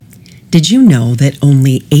Did you know that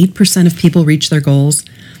only 8% of people reach their goals?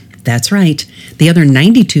 That's right. The other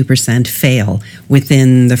 92% fail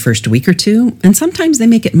within the first week or two, and sometimes they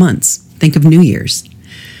make it months. Think of New Year's.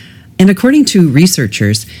 And according to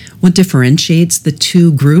researchers, what differentiates the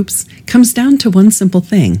two groups comes down to one simple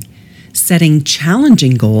thing: setting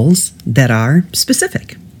challenging goals that are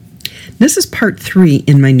specific. This is part 3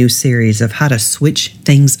 in my new series of how to switch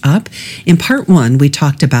things up. In part 1, we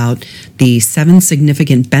talked about the 7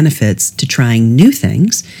 significant benefits to trying new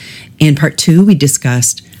things. In part 2, we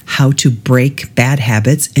discussed how to break bad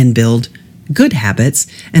habits and build good habits.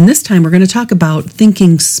 And this time we're going to talk about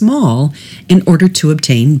thinking small in order to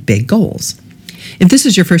obtain big goals. If this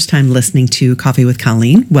is your first time listening to Coffee with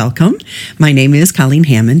Colleen, welcome. My name is Colleen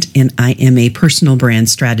Hammond, and I am a personal brand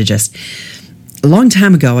strategist. A long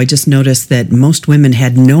time ago, I just noticed that most women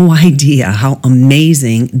had no idea how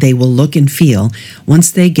amazing they will look and feel once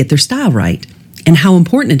they get their style right, and how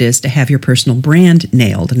important it is to have your personal brand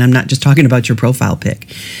nailed. And I'm not just talking about your profile pic.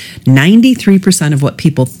 93% of what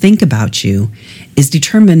people think about you is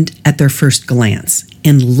determined at their first glance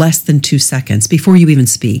in less than 2 seconds before you even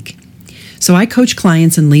speak. So I coach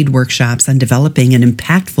clients and lead workshops on developing an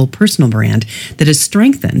impactful personal brand that is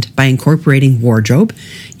strengthened by incorporating wardrobe,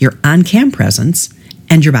 your on-cam presence,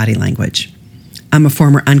 and your body language. I'm a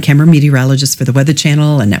former on-camera meteorologist for the Weather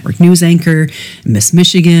Channel, a network news anchor, Miss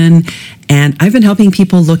Michigan, and I've been helping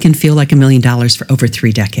people look and feel like $1 million for over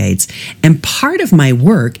 3 decades. And part of my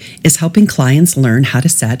work is helping clients learn how to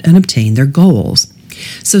set and obtain their goals.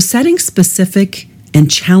 So setting specific and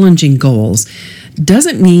challenging goals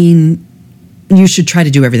doesn't mean you should try to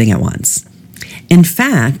do everything at once. In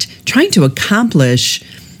fact, trying to accomplish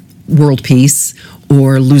world peace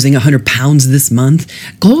or losing 100 pounds this month,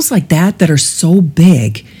 goals like that are so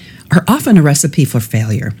big are often a recipe for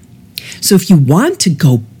failure. So if you want to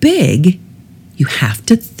go big, you have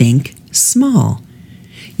to think small.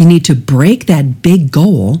 You need to break that big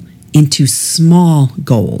goal into small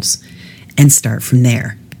goals and start from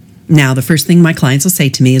there. Now, the first thing my clients will say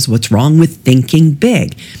to me is, what's wrong with thinking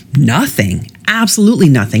big? Nothing. Absolutely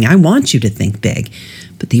nothing. I want you to think big.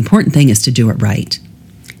 But the important thing is to do it right.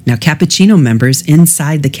 Now, Cappuccino members,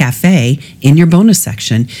 inside the cafe, in your bonus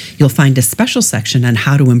section, you'll find a special section on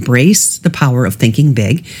how to embrace the power of thinking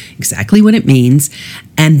big, exactly what it means,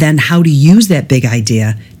 and then how to use that big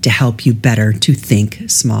idea to help you better to think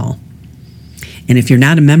small. And if you're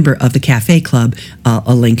not a member of the Cafe Club,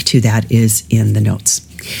 a link to that is in the notes.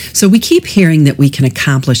 So we keep hearing that we can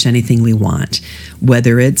accomplish anything we want,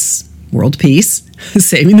 whether it's world peace,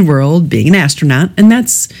 saving the world, being an astronaut, and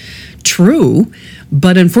that's true,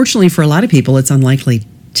 but unfortunately for a lot of people, it's unlikely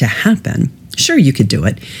to happen. Sure, you could do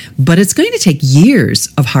it, but it's going to take years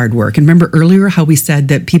of hard work. And remember earlier how we said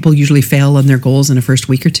that people usually fail on their goals in the first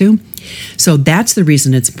week or two? So that's the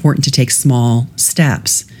reason it's important to take small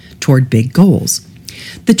steps toward big goals.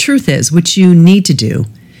 The truth is, what you need to do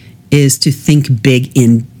is to think big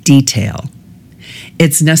in detail.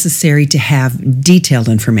 It's necessary to have detailed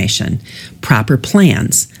information, proper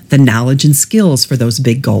plans, the knowledge and skills for those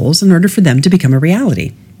big goals in order for them to become a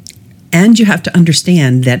reality. And you have to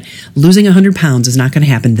understand that losing 100 pounds is not going to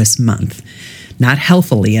happen this month, not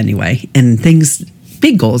healthily anyway, and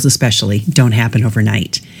big goals especially, don't happen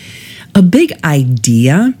overnight. A big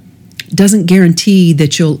idea doesn't guarantee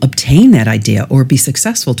that you'll obtain that idea or be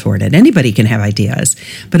successful toward it. Anybody can have ideas,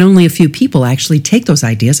 but only a few people actually take those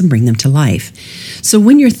ideas and bring them to life. So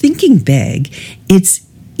when you're thinking big, it's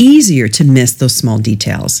easier to miss those small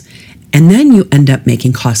details, and then you end up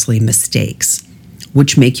making costly mistakes,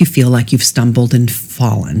 which make you feel like you've stumbled and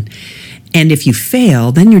fallen. And if you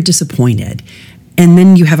fail, then you're disappointed. And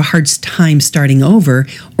then you have a hard time starting over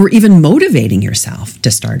or even motivating yourself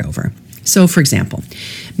to start over. So, for example,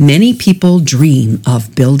 many people dream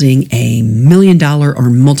of building a $1 million or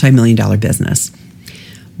multi-million-dollar business,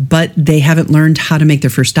 but they haven't learned how to make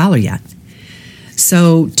their first dollar yet.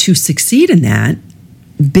 So to succeed in that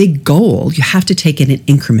big goal, you have to take it in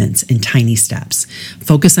increments and tiny steps.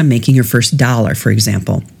 Focus on making your first dollar, for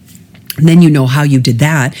example. And then you know how you did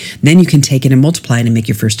that. Then you can take it and multiply it and make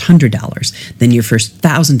your first $100, then your first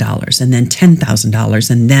 $1,000, and then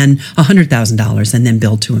 $10,000, and then $100,000, and then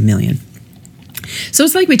build to $1 million. So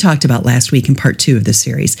it's like we talked about last week in part 2 of this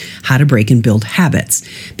series, how to break and build habits.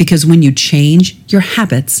 Because when you change your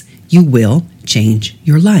habits, you will change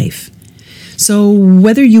your life. So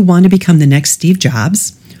whether you want to become the next Steve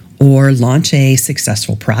Jobs or launch a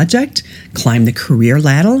successful project, climb the career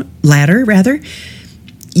ladder,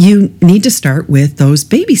 you need to start with those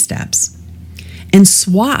baby steps and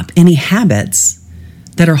swap any habits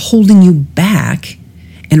that are holding you back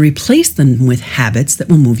and replace them with habits that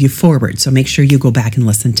will move you forward. So make sure you go back and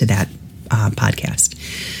listen to that podcast.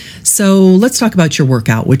 So let's talk about your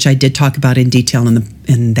workout, which I did talk about in detail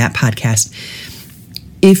in that podcast.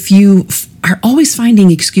 If you are always finding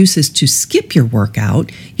excuses to skip your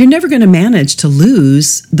workout, you're never going to manage to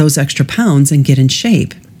lose those extra pounds and get in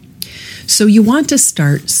shape. So you want to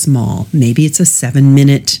start small. Maybe it's a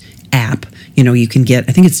 7-minute app. You can get,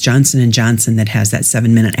 I think it's Johnson & Johnson that has that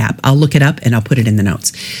 7-minute app. I'll look it up and I'll put it in the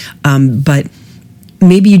notes. But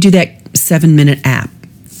maybe you do that 7-minute app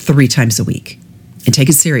 3 times a week and take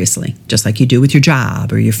it seriously, just like you do with your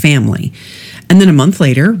job or your family. And then a month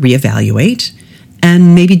later, reevaluate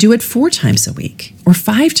and maybe do it 4 times a week or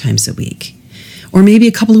 5 times a week. Or maybe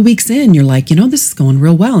a couple of weeks in, you're like, this is going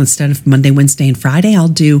real well. Instead of Monday, Wednesday, and Friday, I'll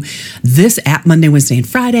do this app Monday, Wednesday, and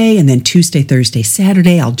Friday, and then Tuesday, Thursday,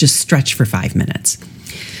 Saturday, I'll just stretch for 5 minutes.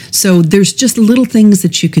 So there's just little things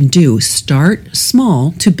that you can do. Start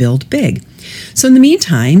small to build big. So in the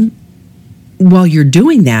meantime, while you're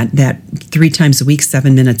doing that 3 times a week,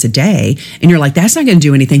 7 minutes a day, and you're like, that's not going to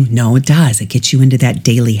do anything. No, it does. It gets you into that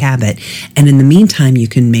daily habit. And in the meantime, you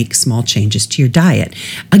can make small changes to your diet.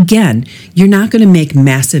 Again, you're not going to make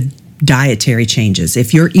massive dietary changes.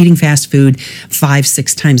 If you're eating fast food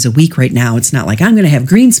 5-6 times a week right now, it's not like I'm going to have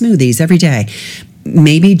green smoothies every day.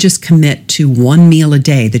 Maybe just commit to 1 meal a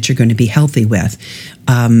day that you're going to be healthy with,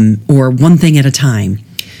 or one thing at a time.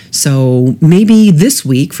 So maybe this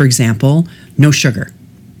week, for example, no sugar.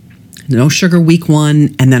 No sugar week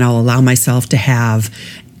 1, and then I'll allow myself to have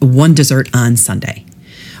 1 dessert on Sunday.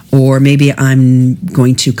 Or maybe I'm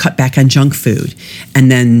going to cut back on junk food,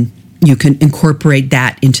 and then you can incorporate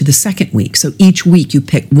that into the second week. So each week you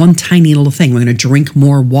pick one tiny little thing. We're going to drink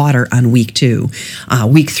more water on week 2.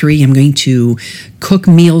 Week 3, I'm going to cook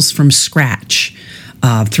meals from scratch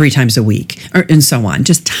 3 times a week, and so on.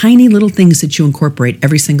 Just tiny little things that you incorporate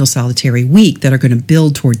every single solitary week that are going to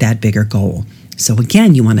build toward that bigger goal. So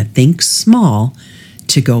again, you want to think small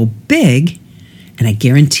to go big, and I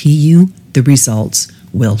guarantee you the results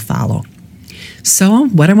will follow. So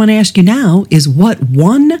what I want to ask you now is, what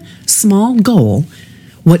one small goal,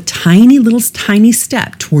 what tiny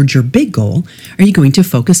step towards your big goal are you going to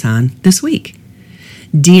focus on this week?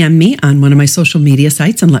 DM me on one of my social media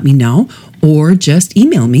sites and let me know, or just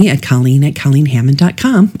email me at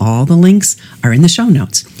Colleen@ColleenHammond.com. All the links are in the show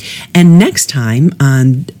notes. And next time,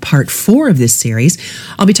 on part 4 of this series,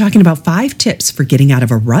 I'll be talking about 5 tips for getting out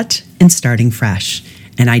of a rut and starting fresh.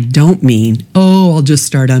 And I don't mean, I'll just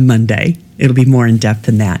start on Monday. It'll be more in depth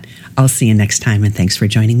than that. I'll see you next time, and thanks for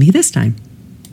joining me this time.